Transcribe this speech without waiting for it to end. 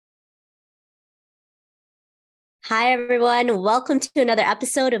Hi, everyone. Welcome to another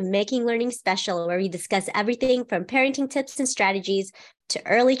episode of Making Learning Special, where we discuss everything from parenting tips and strategies to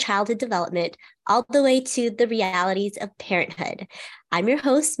early childhood development, all the way to the realities of parenthood. I'm your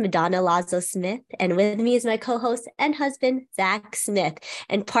host, Madonna Lazo Smith, and with me is my co host and husband, Zach Smith.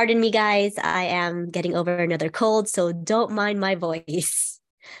 And pardon me, guys, I am getting over another cold, so don't mind my voice.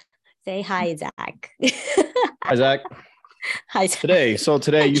 Say hi, Zach. Hi, Zach. Hi, Today you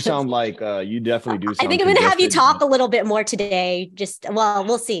Zach. sound like you definitely do I think sound I'm going to have you congested. talk a little bit more today.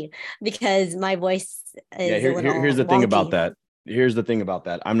 We'll see, because my voice Yeah, is a here's little the thing about wonky. that. Here's the thing about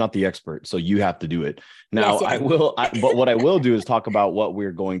that. I'm not the expert, so you have to do it. Now, Yes, I yes. will, but what I will do is talk about what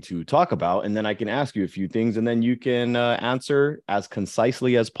we're going to talk about, and then I can ask you a few things, and then you can answer as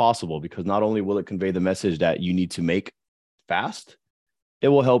concisely as possible, because not only will it convey the message that you need to make fast, it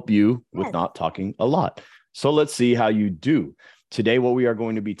will help you with Yes. not talking a lot. So let's see how you do. Today, what we are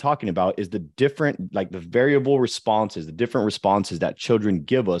going to be talking about is the different, like the variable responses, the different responses that children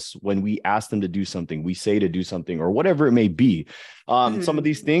give us when we ask them to do something, we say to do something, or whatever it may be. Some of Mhm.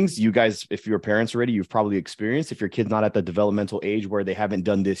 these things, you guys, if you're parents already, you've probably experienced. If your kid's not at the developmental age where they haven't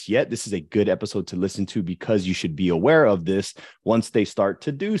done this yet, this is a good episode to listen to, because you should be aware of this once they start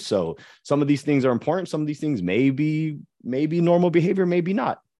to do so. Some of these things are important. Some of these things maybe normal behavior, maybe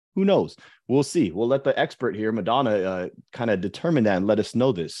not. Who knows? We'll see. We'll let the expert here, Madonna, kind of determine that and let us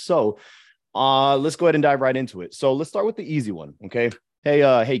know this. So let's go ahead and dive right into it. So let's start with the easy one. Okay.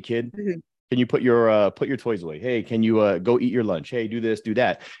 Hey kid, Mhm. can you put your toys away? Hey, can you go eat your lunch? Hey, do this, do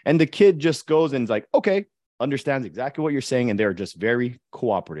that. And the kid just goes and is like, okay, understands exactly what you're saying, and they're just very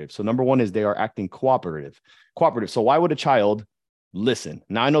cooperative. So number one is they are acting cooperative. Cooperative. So why would a child listen?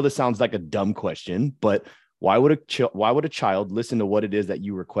 Now I know this sounds like a dumb question, but why would a child listen to what it is that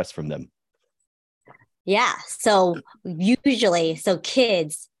you request from them? Yeah. So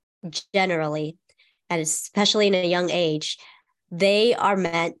kids generally, and especially in a young age, they are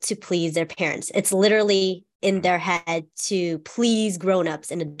meant to please their parents. It's literally in their head to please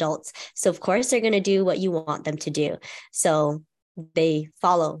grown-ups and adults. So of course they're going to do what you want them to do. So they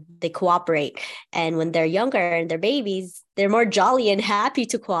follow, they cooperate. And when they're younger and they're babies, they're more jolly and happy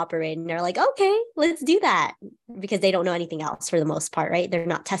to cooperate. And they're like, okay, let's do that, because they don't know anything else for the most part, right? They're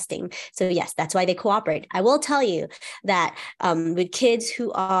not testing. So, yes, that's why they cooperate. I will tell you that with kids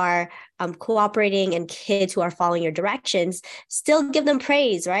who are cooperating and kids who are following your directions, still give them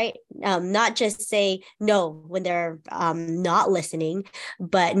praise, right? Not just say no when they're not listening,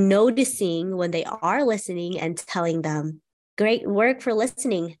 but noticing when they are listening and telling them, great work for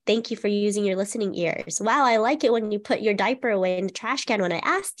listening. Thank you for using your listening ears. Wow, I like it when you put your diaper away in the trash can when I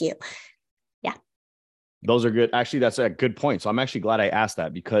asked you. Yeah. Those are good. Actually, that's a good point. So I'm actually glad I asked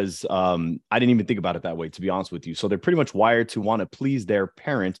that, because I didn't even think about it that way, to be honest with you. So they're pretty much wired to want to please their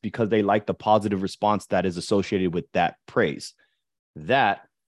parents because they like the positive response that is associated with that praise. That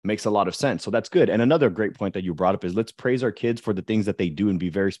makes a lot of sense. So that's good. And another great point that you brought up is, let's praise our kids for the things that they do and be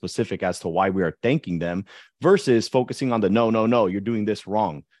very specific as to why we are thanking them, versus focusing on the no, you're doing this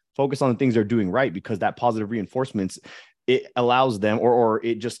wrong. Focus on the things they're doing right, because that positive reinforcements, it allows them, or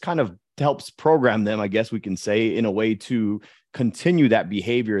it just kind of helps program them, I guess we can say, in a way to continue that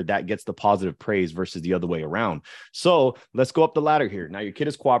behavior that gets the positive praise versus the other way around. So let's go up the ladder here. Now your kid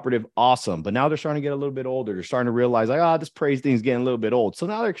is cooperative, awesome, but now they're starting to get a little bit older. They're starting to realize, like, this praise thing is getting a little bit old. So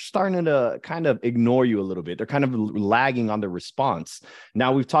now they're starting to kind of ignore you a little bit. They're kind of lagging on the response.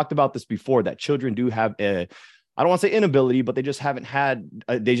 Now we've talked about this before, that children do have a, I don't want to say inability, but they just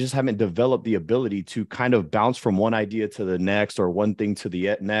haven't developed the ability to kind of bounce from one idea to the next, or one thing to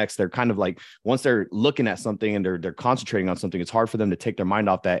the next. They're kind of like, once they're looking at something and they're concentrating on something, it's hard for them to take their mind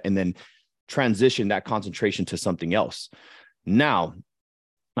off that and then transition that concentration to something else. Now,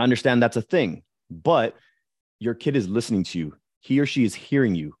 I understand that's a thing, but your kid is listening to you. He or she is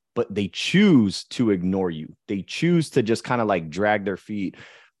hearing you, but they choose to ignore you. They choose to just kind of like drag their feet.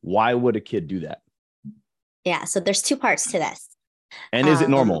 Why would a kid do that? Yeah. So there's two parts to this. And is it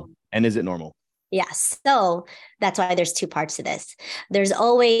normal? Um, And is it normal? Yeah, so that's why there's two parts to this. There's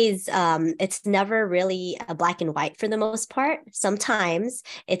always, it's never really a black and white for the most part. Sometimes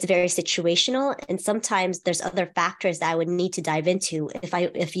it's very situational, and sometimes there's other factors that I would need to dive into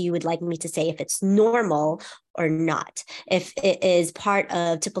if you would like me to say if it's normal or not, if it is part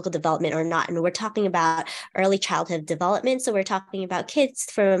of typical development or not. And we're talking about early childhood development. So we're talking about kids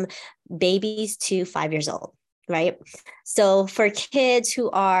from babies to 5 years old, right? So for kids who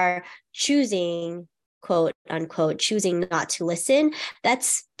are choosing, quote unquote, choosing not to listen,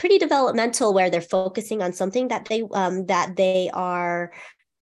 that's pretty developmental, where they're focusing on something that they are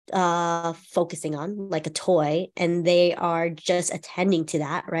focusing on, like a toy, and they are just attending to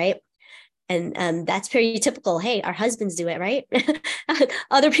that, right? And that's pretty typical. Hey, our husbands do it, right?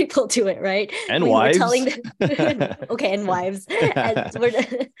 Other people do it, right? And We're wives. telling them, okay, and wives.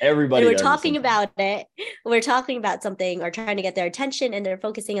 And Everybody we're does it talking sometimes. about it. We're talking about something or trying to get their attention, and they're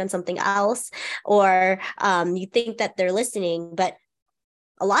focusing on something else. Or you think that they're listening, but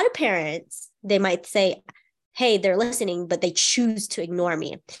a lot of parents, they might say, hey, they're listening, but they choose to ignore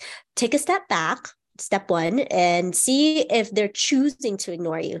me. Take a step back, step one, and see if they're choosing to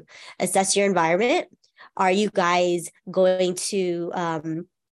ignore you. Assess your environment. Are you guys going to,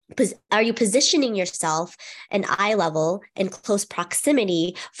 are you positioning yourself an eye level in close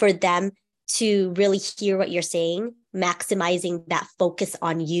proximity for them to really hear what you're saying, maximizing that focus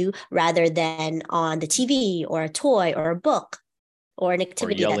on you rather than on the TV or a toy or a book or an Or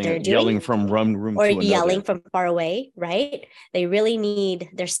activity that they're yelling doing, from one room or to yelling another. from far away, right? They really need,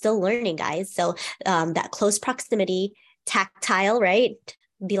 they're still learning, guys. So that close proximity, tactile, right?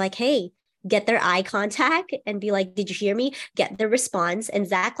 Be like, hey, get their eye contact and be like, did you hear me? Get their response. And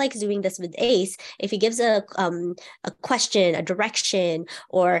Zach likes doing this with Ace. If he gives a question, a direction,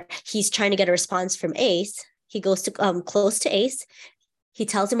 or he's trying to get a response from Ace, he goes to close to Ace. He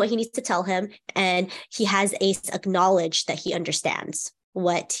tells him what he needs to tell him, and he has Ace acknowledge that he understands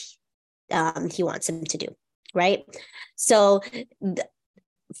what he wants him to do, right? So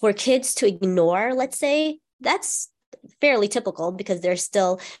for kids to ignore, let's say, that's fairly typical because they're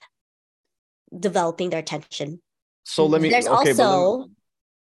still developing their attention. So let me, There's okay, but also,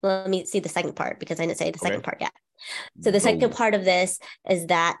 let me see the second part because I didn't say the second part yet. So the second go. part of this is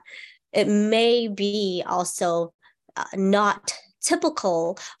that it may be also not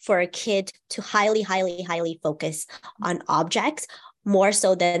typical for a kid to highly focus on objects more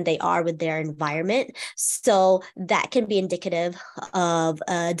so than they are with their environment. So that can be indicative of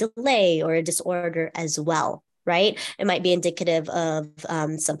a delay or a disorder as well. Right? It might be indicative of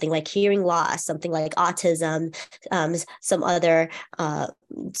something like hearing loss, something like autism, some other,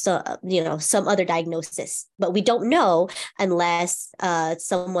 some other diagnosis. But we don't know unless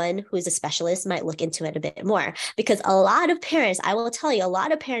someone who is a specialist might look into it a bit more. Because a lot of parents, I will tell you, a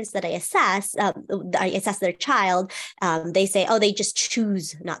lot of parents that I assess their child, they say, oh, they just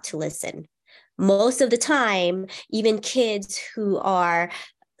choose not to listen. Most of the time, even kids who are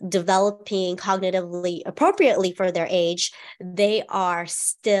developing cognitively appropriately for their age, they are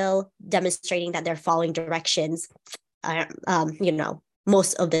still demonstrating that they're following directions,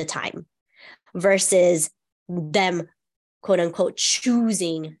 most of the time, versus them, quote unquote,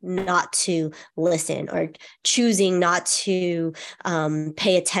 choosing not to listen or choosing not to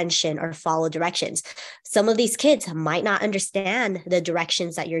pay attention or follow directions. Some of these kids might not understand the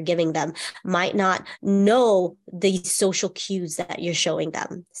directions that you're giving them, might not know the social cues that you're showing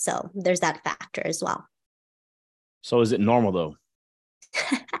them. So there's that factor as well. So is it normal though?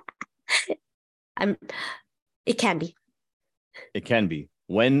 It can be. It can be.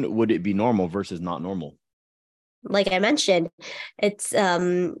 When would it be normal versus not normal? Like I mentioned, it's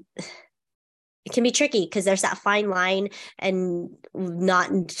it can be tricky because there's that fine line, and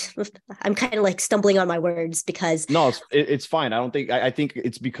not, I'm kind of like stumbling on my words because No, it's fine. I think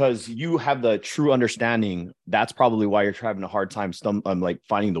it's because you have the true understanding. That's probably why you're having a hard time like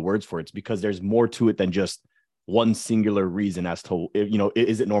finding the words for it. It's because there's more to it than just one singular reason as to,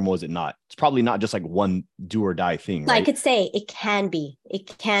 is it normal, is it not? It's probably not just like one do or die thing, I right? could say it can be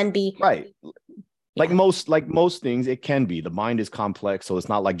Right. yeah. Like most things, it can be. The mind is complex, so it's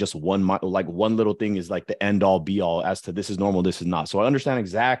not like just like one little thing is like the end all be all as to this is normal, this is not. So I understand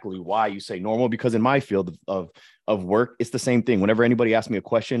exactly why you say normal, because in my field of work, it's the same thing. Whenever anybody asks me a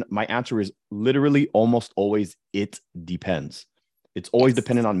question, my answer is literally almost always it depends. It's always Yes.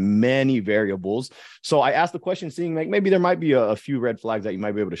 dependent on many variables. So I asked the question, seeing like maybe there might be a few red flags that you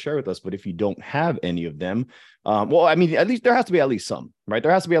might be able to share with us. But if you don't have any of them, well, I mean, at least there has to be at least some, right?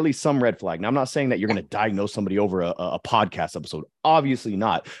 There has to be at least some red flag. Now, I'm not saying that you're going to diagnose somebody over a podcast episode. Obviously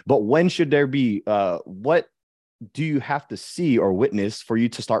not. But when should there be, what do you have to see or witness for you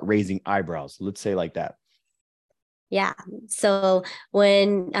to start raising eyebrows? Let's say like that. Yeah. So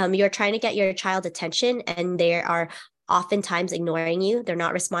when you're trying to get your child's attention and they are oftentimes ignoring you, they're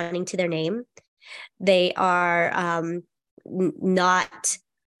not responding to their name, they are not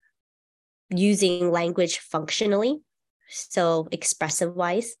using language functionally, so expressive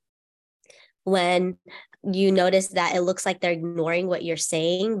wise. When you notice that it looks like they're ignoring what you're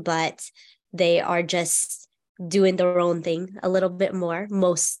saying, but they are just doing their own thing a little bit more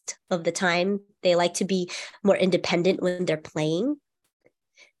most of the time. They like to be more independent when they're playing.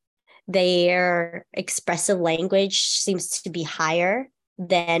 Their expressive language seems to be higher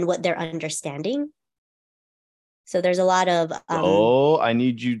than what they're understanding. So there's a lot of Oh, I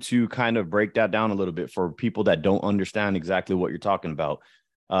need you to kind of break that down a little bit for people that don't understand exactly what you're talking about.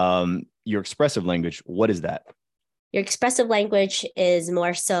 Your expressive language, what is that? your expressive language is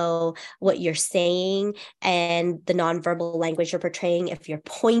more so what you're saying and the nonverbal language you're portraying. If you're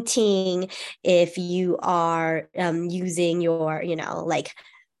pointing, if you are using your, like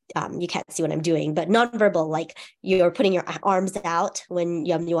you can't see what I'm doing, but nonverbal, like you're putting your arms out when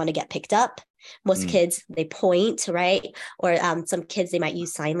you want to get picked up. Most kids, they point, right? Or some kids, they might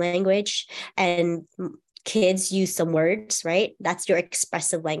use sign language. And kids use some words, right? That's your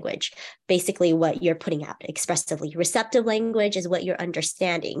expressive language, basically what you're putting out expressively. Receptive language is what you're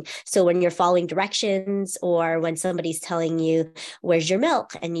understanding. So when you're following directions or when somebody's telling you, where's your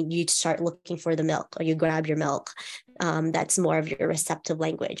milk? And you start looking for the milk or you grab your milk. That's more of your receptive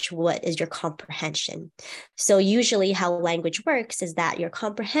language. What is your comprehension? So usually how language works is that your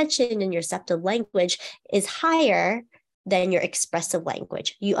comprehension in your receptive language is higher than your expressive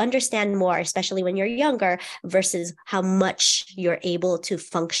language. You understand more, especially when you're younger, versus how much you're able to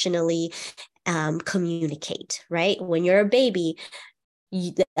functionally communicate, right? When you're a baby,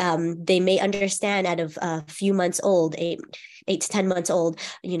 they may understand out of a few months old, 8 to 10 months old,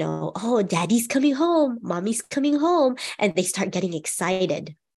 oh, daddy's coming home, mommy's coming home, and they start getting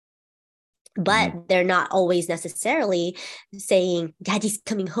excited. But they're not always necessarily saying daddy's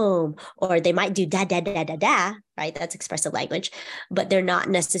coming home, or they might do da da da da da, right? That's expressive language, but they're not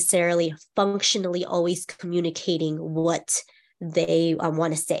necessarily functionally always communicating what they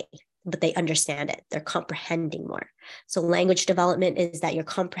want to say, but they understand it. They're comprehending more. So language development is that you're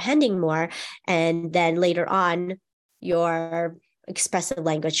comprehending more, and then later on, your expressive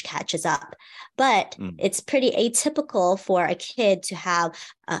language catches up. But it's pretty atypical for a kid to have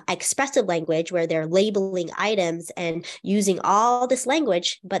expressive language where they're labeling items and using all this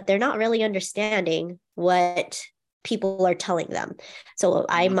language, but they're not really understanding what people are telling them. So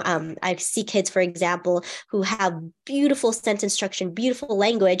I see kids, for example, who have beautiful sentence structure, beautiful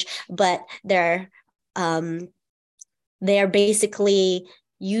language, but they're basically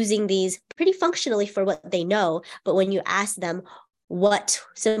using these pretty functionally for what they know. But when you ask them what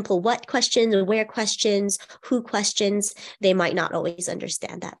questions, or where questions, who questions, they might not always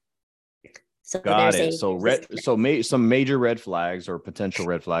understand that. So got it. Some major red flags or potential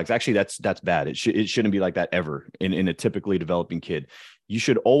red flags. Actually, that's bad. It shouldn't be like that ever in a typically developing kid. You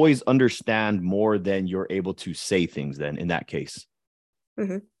should always understand more than you're able to say things. Then in that case,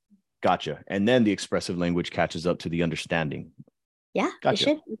 gotcha. And then the expressive language catches up to the understanding. Yeah, gotcha.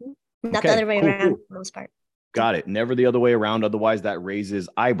 It should. Not the other way around for the most part. Got it. Never the other way around. Otherwise, that raises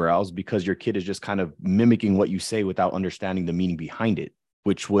eyebrows because your kid is just kind of mimicking what you say without understanding the meaning behind it,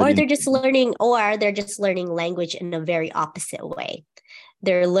 which would. Or they're just learning language in a very opposite way.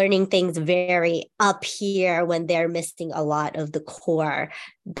 They're learning things very up here when they're missing a lot of the core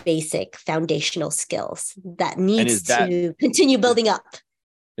basic foundational skills that needs to continue building up.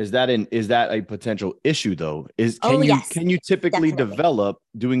 Is that a potential issue though? Can you typically develop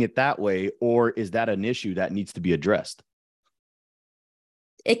doing it that way, or is that an issue that needs to be addressed?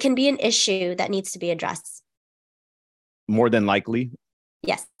 It can be an issue that needs to be addressed. More than likely.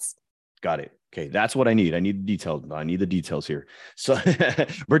 Yes. Got it. Okay, that's what I need. I need the details. I need the details here. So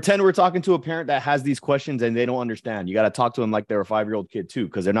pretend we're talking to a parent that has these questions and they don't understand. You got to talk to them like they're a 5-year-old kid too,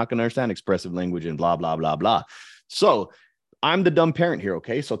 because they're not going to understand expressive language and blah, blah, blah, blah. So I'm the dumb parent here.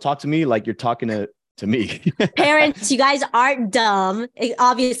 Okay. So talk to me like you're talking to me. Parents, you guys aren't dumb.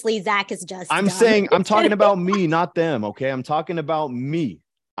 Obviously, Zach is just I'm talking about me, not them. Okay. I'm talking about me.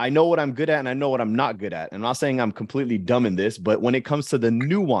 I know what I'm good at and I know what I'm not good at. I'm not saying I'm completely dumb in this, but when it comes to the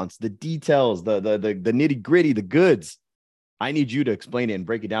nuance, the details, the nitty gritty, the goods, I need you to explain it and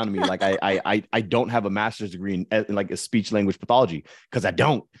break it down to me. Like I don't have a master's degree in like a speech language pathology, because I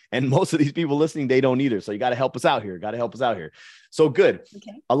don't. And most of these people listening, they don't either. So you got to help us out here. So good.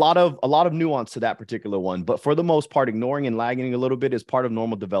 Okay. A lot of nuance to that particular one, but for the most part, ignoring and lagging a little bit is part of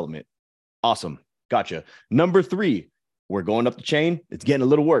normal development. Awesome. Gotcha. Number 3, we're going up the chain. It's getting a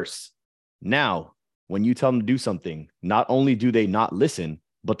little worse. Now, when you tell them to do something, not only do they not listen,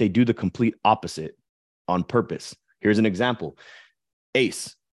 but they do the complete opposite on purpose. Here's an example.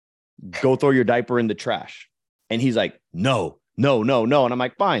 Ace, go throw your diaper in the trash. And he's like, no. And I'm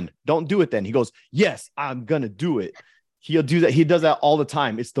like, fine, don't do it then. He goes, yes, I'm going to do it. He'll do that. He does that all the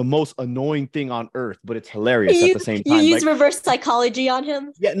time. It's the most annoying thing on earth, but it's hilarious at the same time. You use reverse psychology on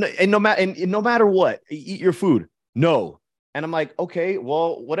him? Yeah. No matter what, eat your food. No. And I'm like, okay,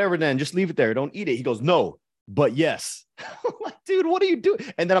 well, whatever then. Just leave it there. Don't eat it. He goes, no, but yes. I'm like, dude, what are you doing?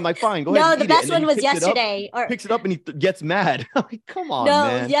 And then I'm like, fine, go ahead. No, And the eat it. best And then one he was picks it up, yesterday. Or picks it up and he gets mad. I'm like, come on, no,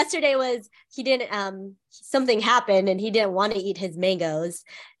 man. yesterday was he didn't something happened and he didn't want to eat his mangoes.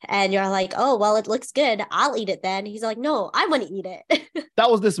 And you're like, oh well, it looks good. I'll eat it then. He's like, no, I want to eat it. That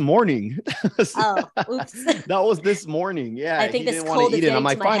was this morning. Oh, oops. That was this morning. Yeah, I think he this didn't want to cold is eat it. And I'm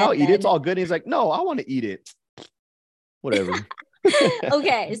getting to like, my fine, I'll head eat it. It's then. all good. And he's like, no, I want to eat it. Whatever.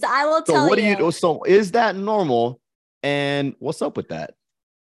 Okay, so I will So tell what do you. you? So is that normal? And what's up with that?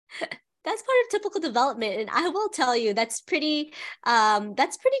 That's part of typical development, and I will tell you that's pretty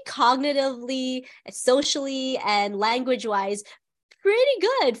cognitively, socially, and language wise pretty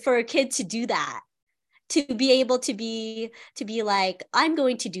good for a kid to do that, to be able to be like, I'm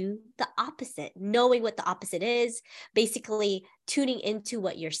going to do the opposite, knowing what the opposite is, basically tuning into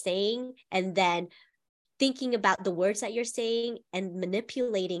what you're saying and then thinking about the words that you're saying and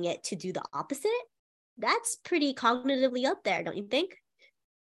manipulating it to do the opposite. That's pretty cognitively up there, don't you think?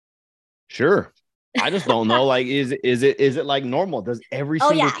 Sure. I just don't know. Like, is it like normal? Does every Oh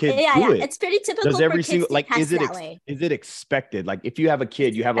single yeah, kid yeah, do yeah. it? It's pretty Does typical for every kids single, to like, test that way. is it expected? Like, if you have a kid,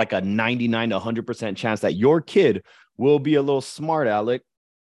 It's you have like a expected. 99 to 100% chance that your kid will be a little smart aleck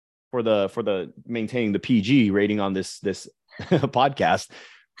for the maintaining the PG rating on this podcast.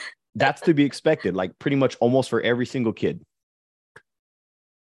 That's to be expected, like pretty much almost for every single kid.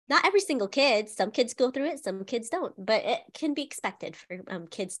 Not every single kid. Some kids go through it, some kids don't. But it can be expected for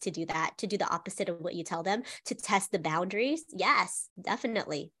kids to do that, to do the opposite of what you tell them, to test the boundaries. Yes,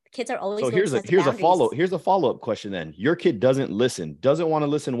 definitely. Kids are always So going to test the boundaries. here's a follow-up question then. Your kid doesn't want to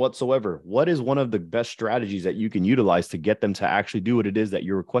listen whatsoever. What is one of the best strategies that you can utilize to get them to actually do what it is that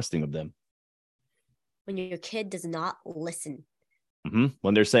you're requesting of them? When your kid does not listen.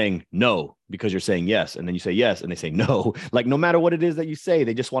 When they're saying no because you're saying yes, and then you say yes and they say no, like no matter what it is that you say,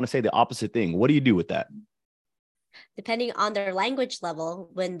 they just want to say the opposite thing. What do you do with that? Depending on their language level,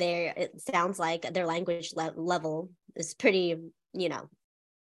 when it sounds like their language level is pretty,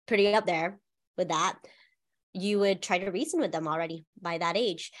 pretty up there with that, you would try to reason with them already by that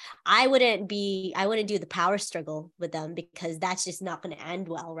age. I wouldn't do the power struggle with them, because that's just not going to end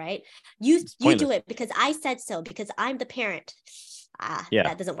well, right? You do it because I said so, because I'm the parent. Yeah,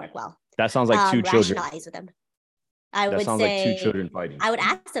 that doesn't work well. That sounds like two children. Rationalize with them. That sounds like two children fighting. I would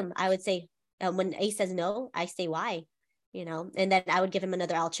ask them. I would say, when A says no, I say why, and then I would give him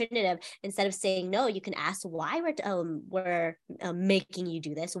another alternative. Instead of saying no, you can ask why we're making you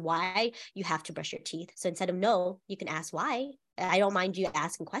do this, why you have to brush your teeth. So instead of no, you can ask why. I don't mind you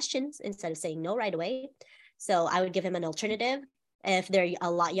asking questions instead of saying no right away. So I would give him an alternative. If they're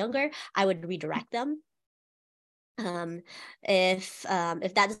a lot younger, I would redirect them. If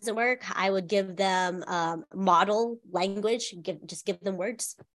that doesn't work, I would give them model language, just give them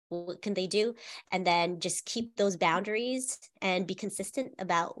words. What can they do? And then just keep those boundaries and be consistent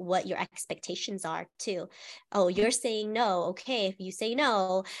about what your expectations are too. Oh, you're saying no. Okay, if you say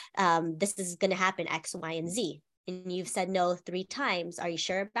no, this is going to happen X, Y, and Z. And you've said no 3 times. Are you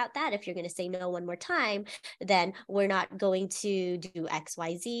sure about that? If you're going to say no one more time, then we're not going to do X,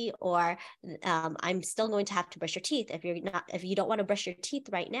 Y, Z, or I'm still going to have to brush your teeth. If you don't want to brush your teeth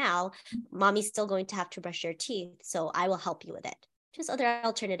right now, mommy's still going to have to brush your teeth. So I will help you with it. Just other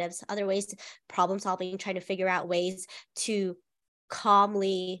alternatives, other ways to problem solving, trying to figure out ways to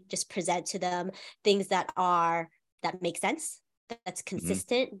calmly just present to them things that make sense, that's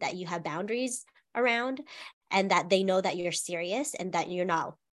consistent, that you have boundaries around, and that they know that you're serious and that you're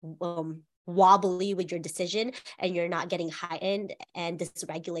not wobbly with your decision, and you're not getting heightened and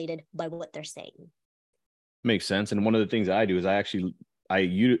dysregulated by what they're saying. Makes sense. And one of the things I do is I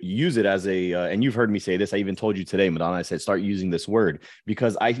use it as and you've heard me say this, I even told you today, Madonna, I said, start using this word,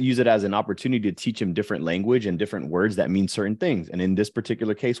 because I use it as an opportunity to teach him different language and different words that mean certain things. And in this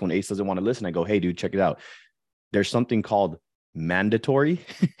particular case, when Ace doesn't want to listen, I go, hey, dude, check it out. There's something called mandatory,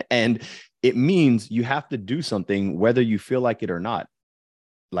 and it means you have to do something whether you feel like it or not.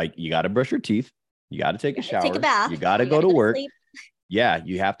 Like, you got to brush your teeth, you got to take a shower, take a bath, you got to go to work. Yeah,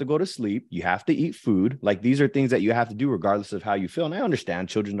 you have to go to sleep. You have to eat food. Like, these are things that you have to do regardless of how you feel. And I understand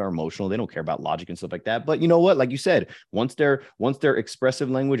children are emotional. They don't care about logic and stuff like that. But you know what? Like you said, once their expressive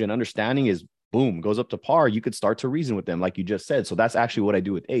language and understanding is goes up to par, you could start to reason with them, like you just said. So that's actually what I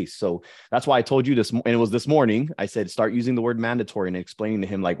do with Ace. So that's why I told you this, and it was this morning. I said, start using the word mandatory and explaining to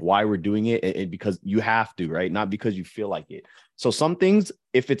him like why we're doing it, because you have to, right? Not because you feel like it. So some things,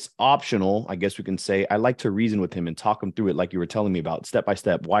 if it's optional, I guess we can say, I like to reason with him and talk him through it, like you were telling me about, step by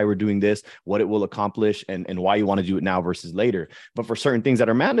step, why we're doing this, what it will accomplish, and why you want to do it now versus later. But for certain things that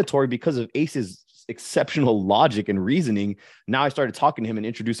are mandatory, because of Ace's exceptional logic and reasoning, now I started talking to him and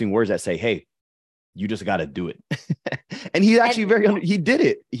introducing words that say, hey, You just got to do it. And he's actually he did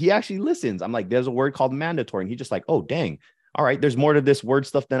it. He actually listens. I'm like, there's a word called mandatory. And he's just like, oh, dang. All right, there's more to this word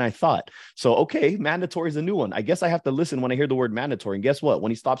stuff than I thought. So, okay, mandatory is a new one. I guess I have to listen when I hear the word mandatory. And guess what?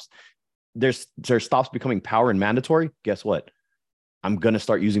 When he stops, there stops becoming power and mandatory. Guess what? I'm going to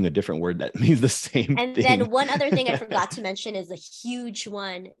start using a different word that means the same and thing. Then one other thing I forgot to mention is a huge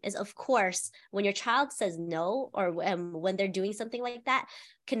one is, of course, when your child says no, or when they're doing something like that,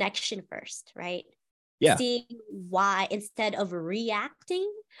 connection first, right? Yeah. Seeing why, instead of reacting,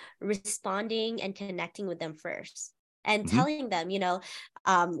 responding and connecting with them first. And telling them,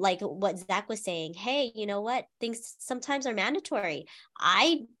 like what Zach was saying, hey, you know what? Things sometimes are mandatory.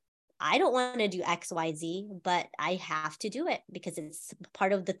 I don't want to do X, Y, Z, but I have to do it because it's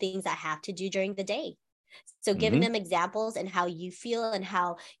part of the things I have to do during the day. So giving them examples and how you feel and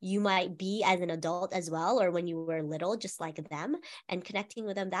how you might be as an adult as well, or when you were little, just like them, and connecting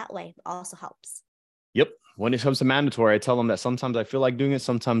with them that way also helps. Yep. When it comes to mandatory, I tell them that sometimes I feel like doing it,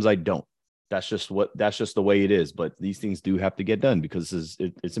 sometimes I don't. That's just the way it is. But these things do have to get done because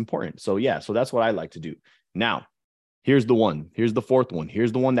it's important. So yeah, so that's what I like to do. Now, here's the fourth one.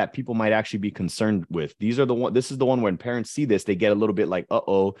 Here's the one that people might actually be concerned with. This is the one when parents see this, they get a little bit like,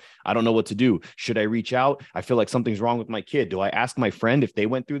 uh-oh, I don't know what to do. Should I reach out? I feel like something's wrong with my kid. Do I ask my friend if they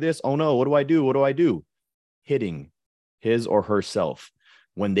went through this? Oh no, what do I do? What do I do? Hitting his or herself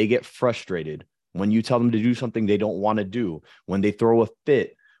when they get frustrated, when you tell them to do something they don't want to do, when they throw a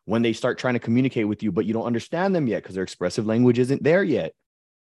fit, when they start trying to communicate with you, but you don't understand them yet because their expressive language isn't there yet.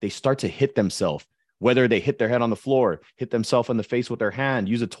 They start to hit themselves. Whether they hit their head on the floor, hit themselves in the face with their hand,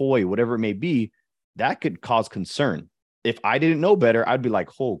 use a toy, whatever it may be, that could cause concern. If I didn't know better, I'd be like,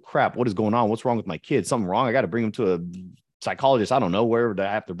 oh crap, what is going on? What's wrong with my kid? Something wrong. I got to bring him to a psychologist. I don't know, wherever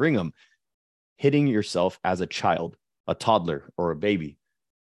I have to bring him. Hitting yourself as a child, a toddler, or a baby,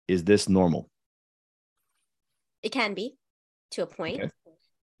 is this normal? It can be, to a point.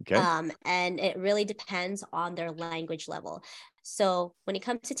 Okay. And it really depends on their language level. So when it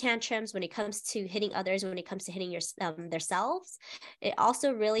comes to tantrums, when it comes to hitting others, when it comes to hitting themselves, it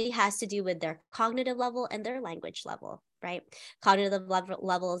also really has to do with their cognitive level and their language level, right? Cognitive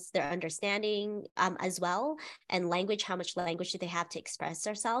levels, their understanding as well, and language, how much language do they have to express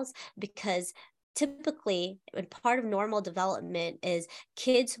themselves? Because typically, and part of normal development is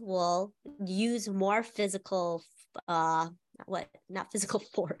kids will use more physical not physical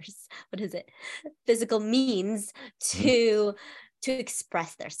force, what is it, physical means to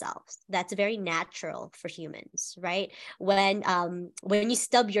express themselves. That's very natural for humans, right? When you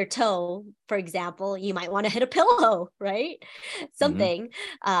stub your toe, for example, you might want to hit a pillow, right? Something,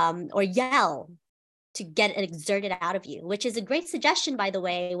 or yell to get it exerted out of you, which is a great suggestion, by the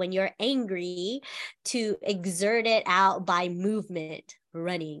way, when you're angry, to exert it out by movement,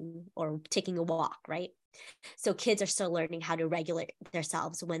 running or taking a walk, right? So kids are still learning how to regulate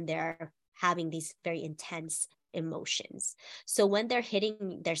themselves when they're having these very intense emotions. So when they're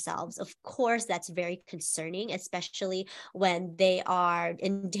hitting themselves, of course, that's very concerning, especially when they are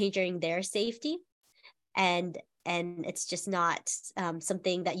endangering their safety. And it's just not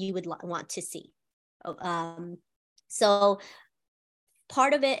something that you would want to see. So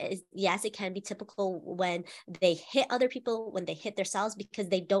part of it is, yes, it can be typical when they hit other people, when they hit themselves, because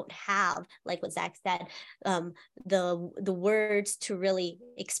they don't have, like what Zach said, the words to really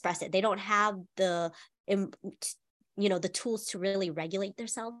express it. They don't have the tools to really regulate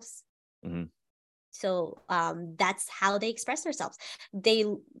themselves. So that's how they express themselves.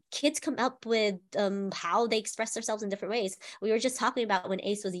 Kids come up with how they express themselves in different ways. We were just talking about when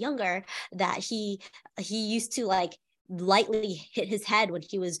Ace was younger, that he used to like lightly hit his head when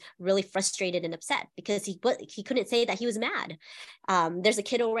he was really frustrated and upset because he couldn't say that he was mad. There's a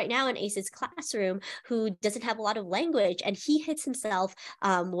kiddo right now in Ace's classroom who doesn't have a lot of language, and he hits himself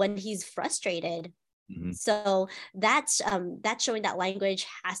when he's frustrated. So that's showing that language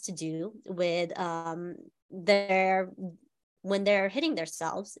has to do with when they're hitting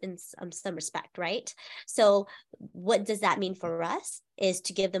themselves in some respect, right? So what does that mean for us is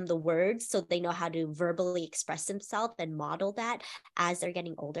to give them the words so they know how to verbally express themselves and model that as they're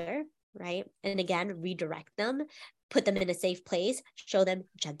getting older, right? And again, redirect them, put them in a safe place, show them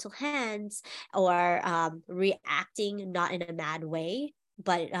gentle hands, or reacting not in a mad way,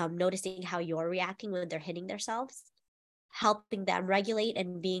 but noticing how you're reacting when they're hitting themselves, helping them regulate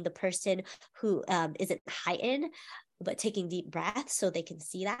and being the person who isn't heightened, but taking deep breaths so they can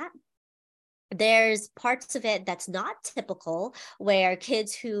see that. There's parts of it that's not typical, where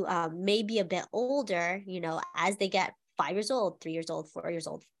kids who may be a bit older, as they get 5 years old, 3 years old, 4 years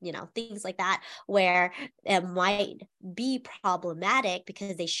old, things like that, where it might be problematic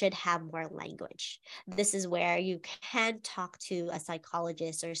because they should have more language. This is where you can talk to a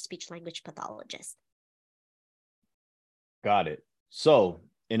psychologist or a speech language pathologist. Got it. So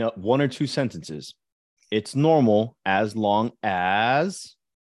in one or two sentences, it's normal as long as.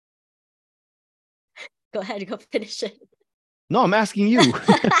 Go ahead, go finish it. No, I'm asking you.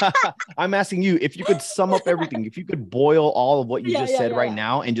 I'm asking you if you could sum up everything, if you could boil all of what you just said right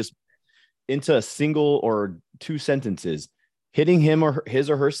now and just into a single or two sentences, hitting him or his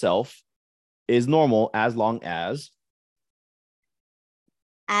or herself is normal as long as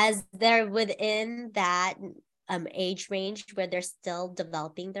they're within that age range where they're still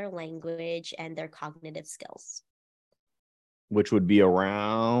developing their language and their cognitive skills. Which would be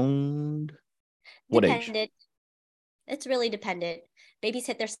around what age? It's really dependent. Babies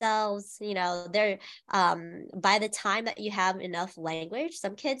hit themselves, they're by the time that you have enough language,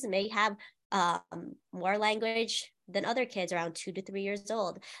 some kids may have more language than other kids around 2 to 3 years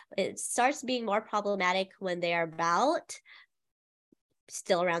old. It starts being more problematic when they are about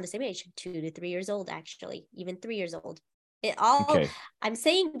still around the same age, 2 to 3 years old, actually, even 3 years old. I'm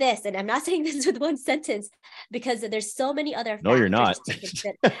saying this, and I'm not saying this with one sentence because there's so many other factors. No, you're not.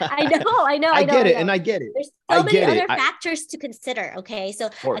 I know. I get it. And I get it. There's so many other factors to consider. Okay. So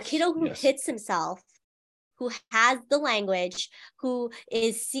a kiddo who hits himself, who has the language, who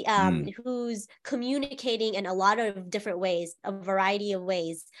is who's communicating in a lot of different ways, a variety of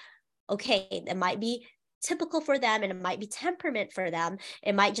ways. Okay, it might be typical for them and it might be temperament for them.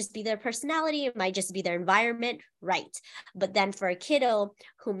 It might just be their personality. It might just be their environment. Right. But then for a kiddo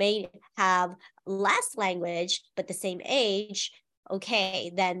who may have less language, but the same age,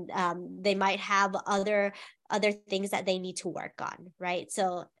 okay, then they might have other things that they need to work on. Right.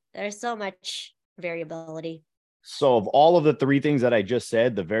 So there's so much variability. So of all of the three things that I just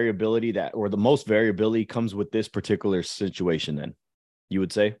said, the variability or the most variability comes with this particular situation, then you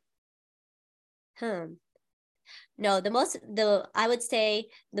would say? No, I would say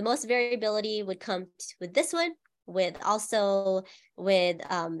the most variability would come with this one, with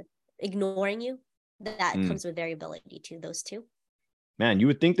ignoring you. That comes with variability too, those two. Man, you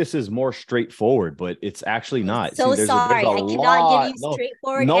would think this is more straightforward, but it's actually not. So sorry, I cannot give you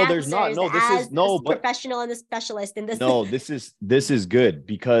straightforward answers. There's not. No, this is professional and the specialist in this. No, this is good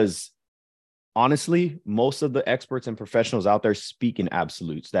because honestly, most of the experts and professionals out there speak in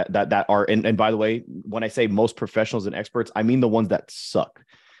absolutes that are, and by the way, when I say most professionals and experts, I mean the ones that suck.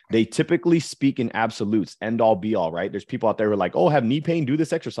 They typically speak in absolutes, end all be all, right? There's people out there who are like, oh, have knee pain, do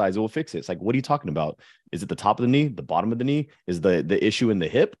this exercise, it will fix it. It's like, what are you talking about? Is it the top of the knee, the bottom of the knee? Is the issue in the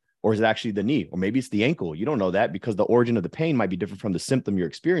hip, or is it actually the knee? Or maybe it's the ankle. You don't know that because the origin of the pain might be different from the symptom you're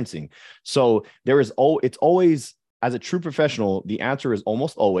experiencing. So it's always, as a true professional, the answer is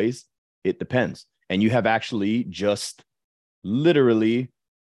almost always, it depends. And you have actually just literally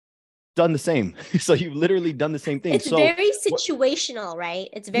done the same. So you've literally done the same thing. It's very situational, right?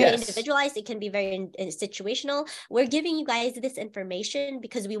 It's very individualized. It can be very situational. We're giving you guys this information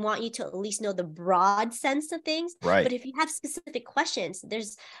because we want you to at least know the broad sense of things. Right. But if you have specific questions,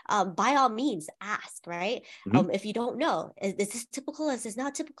 there's by all means ask, right? If you don't know, is this typical? Is this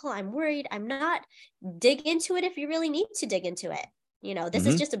not typical? I'm worried. I'm not. Dig into it if you really need to dig into it. This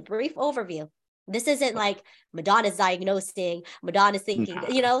is just a brief overview. This isn't like Madonna's diagnosing, Madonna's thinking,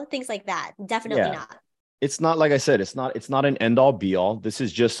 things like that. Definitely not. It's not, like I said, it's not an end all be all. This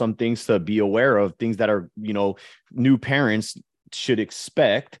is just some things to be aware of, things that are, new parents should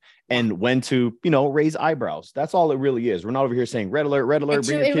expect and when to, raise eyebrows. That's all it really is. We're not over here saying red alert, bring your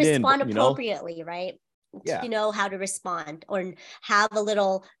kid in. Respond appropriately, right? Yeah. To know how to respond or have a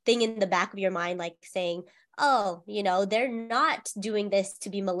little thing in the back of your mind, like saying, oh, they're not doing this to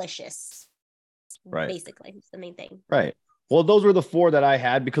be malicious. Right. Basically, it's the main thing. Right. Well, those were the four that I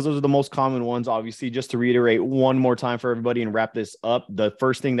had because those are the most common ones. Obviously, just to reiterate one more time for everybody and wrap this up. The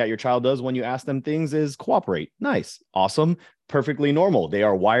first thing that your child does when you ask them things is cooperate. Nice. Awesome. Perfectly normal. They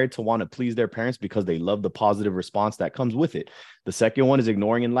are wired to want to please their parents because they love the positive response that comes with it. The second one is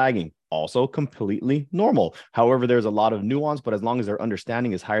ignoring and lagging. Also completely normal. However, there's a lot of nuance, but as long as their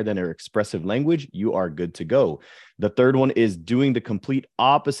understanding is higher than their expressive language, you are good to go. The third one is doing the complete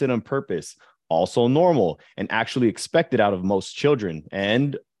opposite on purpose. Also normal and actually expected out of most children.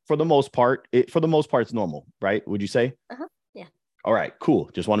 And for the most part, it's normal, right? Would you say? Yeah. All right, cool.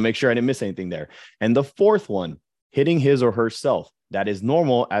 Just want to make sure I didn't miss anything there. And the fourth one, hitting his or herself. That is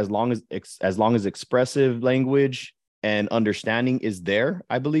normal as long as expressive language and understanding is there,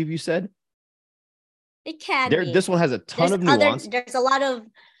 I believe you said. It can be. This one has a ton of nuance. There's a lot of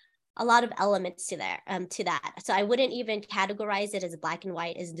a lot of elements to there to that. So I wouldn't even categorize it as black and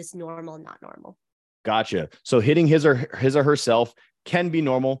white. Is this normal, not normal? Gotcha. So hitting his or herself can be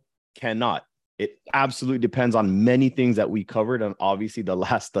normal, cannot. It absolutely depends on many things that we covered, and obviously the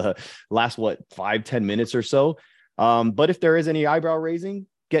last what 5-10 minutes or so. But if there is any eyebrow raising,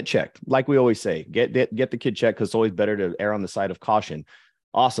 get checked. Like we always say, get the kid checked, because it's always better to err on the side of caution.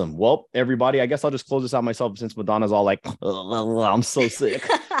 Awesome. Well, everybody, I guess I'll just close this out myself, since Madonna's all like, I'm so sick.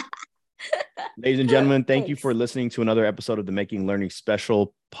 Ladies and gentlemen, thank you for listening to another episode of the Making Learning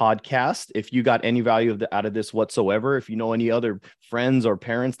Special podcast. If you got any value out of this whatsoever, if you know any other friends or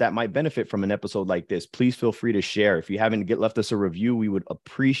parents that might benefit from an episode like this, please feel free to share. If you haven't left us a review, we would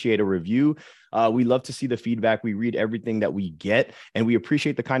appreciate a review. We love to see the feedback. We read everything that we get, and we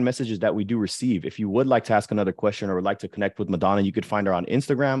appreciate the kind messages that we do receive. If you would like to ask another question or would like to connect with Madonna, you could find her on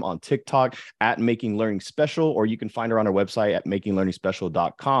Instagram, on TikTok at Making Learning Special, or you can find her on our website at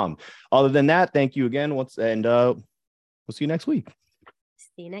makinglearningspecial.com. Other than that, thank you again. And we'll see you next week.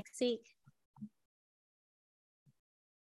 See you next week.